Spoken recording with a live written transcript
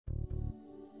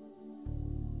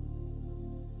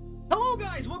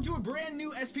guys, welcome to a brand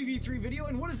new SPV3 video,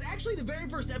 and what is actually the very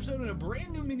first episode in a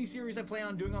brand new mini-series I plan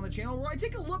on doing on the channel, where I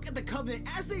take a look at the Covenant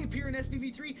as they appear in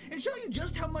SPV3 and show you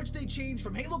just how much they changed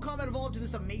from Halo Combat Evolved to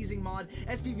this amazing mod,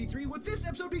 SPV3, with this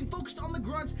episode being focused on the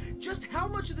Grunts, just how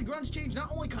much of the Grunts changed,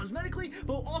 not only cosmetically,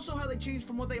 but also how they changed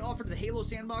from what they offered to the Halo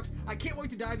Sandbox. I can't wait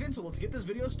to dive in, so let's get this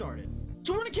video started.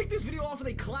 So we're going to kick this video off with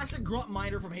a classic Grunt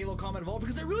miner from Halo Combat Evolved,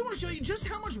 because I really want to show you just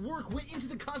how much work went into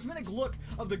the cosmetic look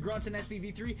of the Grunts in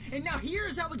SPV3, and now here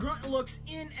is how the Grunt looks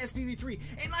in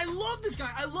SPV3, and I love this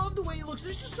guy. I love the way he looks.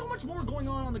 There's just so much more going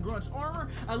on the Grunt's armor.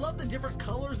 I love the different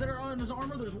colors that are on his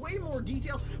armor. There's way more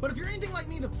detail, but if you're anything like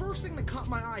me, the first thing that caught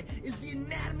my eye is the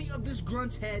anatomy of this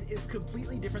Grunt's head is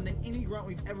completely different than any Grunt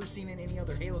we've ever seen in any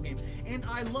other Halo game, and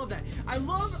I love that.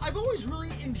 I've always really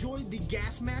enjoyed the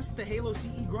gas mask the Halo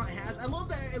CE Grunt has. I love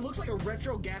that it looks like a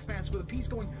retro gas mask with a piece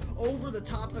going over the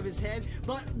top of his head,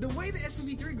 but the way the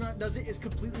SPV3 Grunt does it is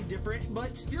completely different,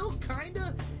 but still kind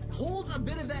of holds a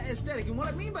bit of that aesthetic. And what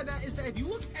I mean by that is that if you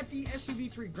look at the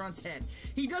SPV3 Grunt's head,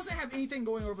 he doesn't have anything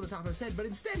going over the top of his head, but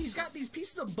instead he's got these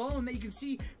pieces of bone that you can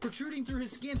see protruding through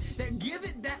his skin that give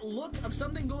it that look of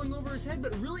something going over his head,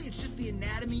 but really it's just the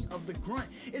anatomy of the Grunt.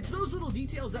 It's those little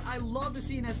details that I love to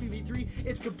see in SPV3.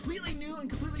 It's completely new and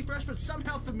completely fresh, but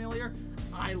somehow familiar.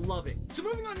 I love it. So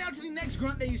moving on now to the next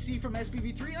Grunt that you see from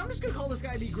SPV3, and I'm just going to call this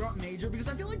guy the Grunt Major, because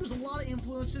I feel like there's a lot of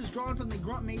influences drawn from the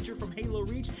Grunt Major from Halo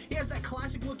Reach. He has that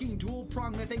classic looking dual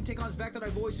prong methane take on his back that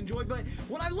I've always enjoyed, but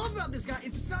what I love about this guy is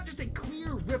it's not just a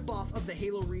clear ripoff of the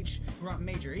Halo Reach Grunt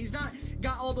Major. He's not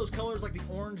got all those colors like the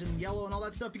orange and yellow and all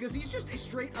that stuff, because he's just a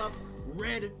straight up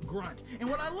red Grunt. And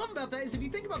what I love about that is if you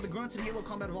think about the Grunts in Halo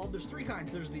Combat Evolved, there's three kinds.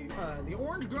 There's the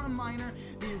orange Grunt Miner,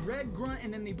 the red Grunt,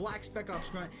 and then the black Spec Ops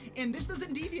Grunt. And this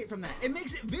doesn't deviate from that. It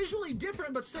makes it visually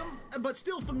different, but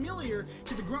still familiar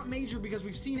to the Grunt Major because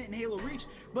we've seen it in Halo Reach.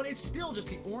 But it's still just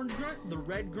the orange Grunt, the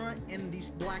red Grunt, and the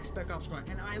black Spec Ops Grunt.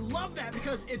 And I love that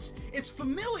because it's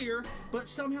familiar, but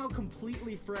somehow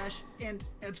completely fresh, and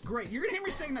it's great. You're gonna hear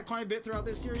me saying that quite a bit throughout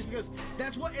this series because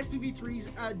that's what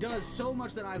SPV3 does so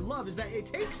much that I love, is that it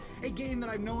takes a game that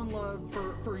I've known and loved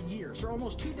for years, for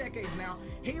almost 2 decades now,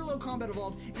 Halo Combat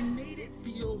Evolved, and made it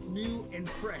feel new and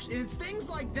fresh. And it's things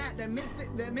like that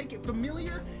that make it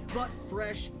familiar but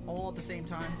fresh all at the same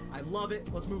time. I love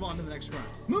it. Let's move on to the next Grunt.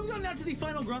 Moving on now to the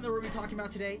final Grunt that we're going to be talking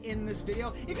about today in this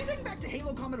video. If you think back to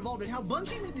Halo Combat Evolved and how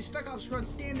Bungie made the Spec Ops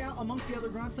Grunts stand out amongst the other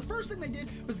Grunts, the first thing they did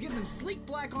was give them sleek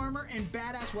black armor and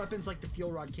badass weapons like the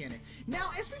Fuel Rod Cannon. Now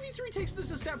SPV3 takes this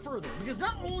a step further, because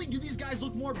not only do these guys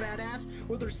look more badass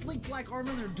with their sleek black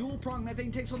armor and their dual prong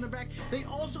methane takes on their back, they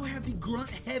also have the Grunt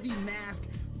heavy mask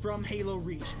from Halo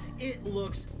Reach. It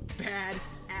looks bad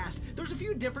ass. There's a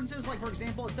few differences, like for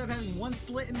example, instead of having 1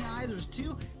 slit in the eye, there's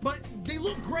 2, but they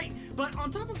look great. But on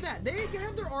top of that, they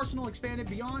have their arsenal expanded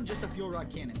beyond just a fuel rod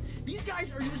cannon. These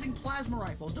guys are using plasma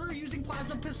rifles, they're using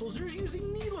plasma pistols, they're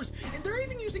using needlers, and they're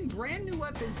even using brand new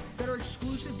weapons that are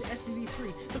exclusive to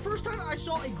SPV3. The first time I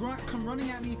saw a Grunt come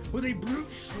running at me with a Brute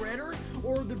Shredder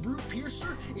or the Brute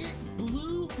Piercer, it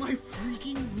blew my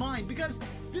freaking mind, because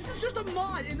this is just a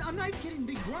mod, and I'm not even kidding.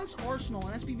 The Grunt's arsenal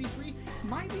in SPV3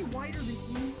 might be wider than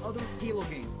any other Halo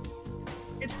game.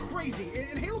 It's crazy.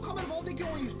 In Halo Combat Evolved, they can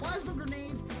only use plasma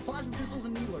grenades, plasma pistols,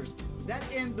 and needlers. That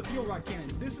and the fuel rod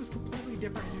cannon. This is completely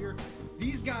different here.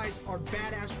 These guys are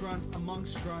badass Grunts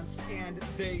amongst Grunts, and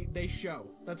they show.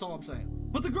 That's all I'm saying.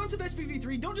 But the Grunts of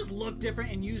SPV3 don't just look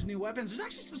different and use new weapons. There's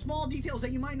actually some small details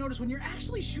that you might notice when you're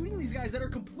actually shooting these guys that are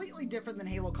completely different than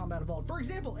Halo Combat Evolved. For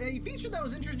example, a feature that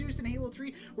was introduced in Halo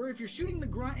 3, where if you're shooting the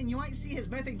Grunt and you might see his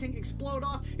methane tank explode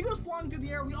off, he goes flying through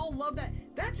the air. We all love that.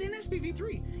 That's in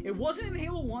SPV3. It wasn't in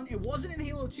Halo 1, it wasn't in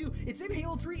Halo 2, it's in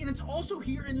Halo 3, and it's also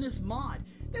here in this mod.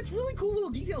 That's really cool little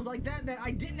details like that that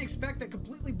I didn't expect, that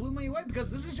completely blew me away, because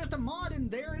this is just a mod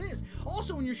and there it is.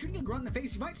 Also, when you're shooting a Grunt in the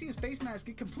face, you might see his face mask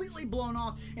get completely blown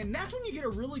off, and that's when you get a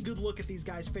really good look at these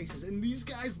guys' faces, and these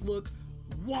guys look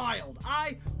wild.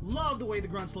 I love the way the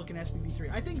Grunts look in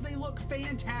SPV3. I think they look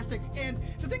fantastic, and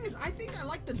the thing is, I think I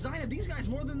like the design of these guys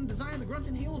more than the design of the Grunts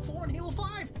in Halo 4 and Halo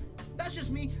 5. That's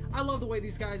just me. I love the way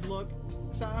these guys look.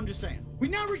 I'm just saying. We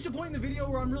now reached a point in the video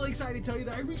where I'm really excited to tell you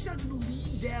that I reached out to the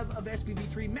lead dev of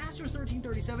SPV3,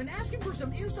 Masters1337, asking for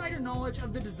some insider knowledge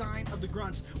of the design of the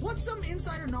Grunts. What's some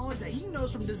insider knowledge that he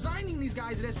knows from designing these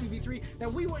guys at SPV3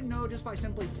 that we wouldn't know just by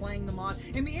simply playing the mod?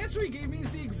 And the answer he gave me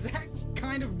is the exact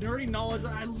kind of nerdy knowledge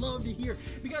that I love to hear,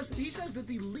 because he says that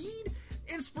the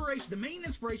main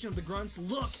inspiration of the Grunts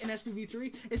look in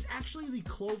SPV3 is actually the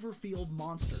Cloverfield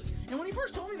monster. And when he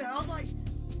first told me that, I was like,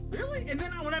 really? And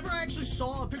then whenever I actually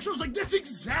saw a picture, I was like, that's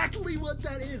exactly what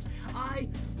that is. I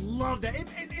Love that.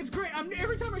 It's great.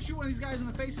 Every time I shoot one of these guys in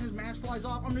the face and his mask flies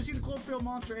off, I'm gonna see the Cloverfield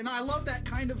monster, and I love that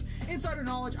kind of insider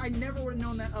knowledge. I never would have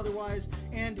known that otherwise,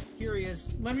 and here he is.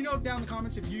 Let me know down in the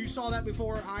comments if you saw that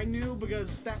before I knew,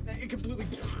 because it completely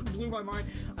blew my mind.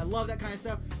 I love that kind of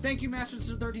stuff. Thank you,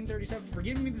 Masters1337, for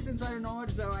giving me this insider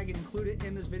knowledge so I can include it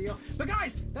in this video. But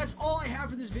guys, that's all I have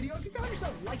for this video. If you found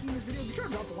yourself liking this video, be sure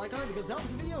to drop a like on it, because it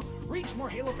helps the video reach more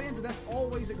Halo fans, and that's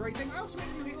always a great thing. I also make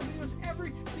new Halo videos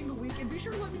every single week, and be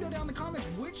sure to let me know down in the comments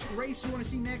which race you want to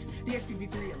see next. The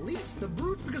SPV3 Elites, the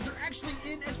Brutes, because they're actually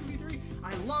in SPV3.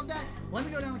 I love that. Let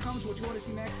me know down in the comments what you want to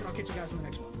see next, and I'll catch you guys in the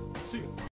next one. See you.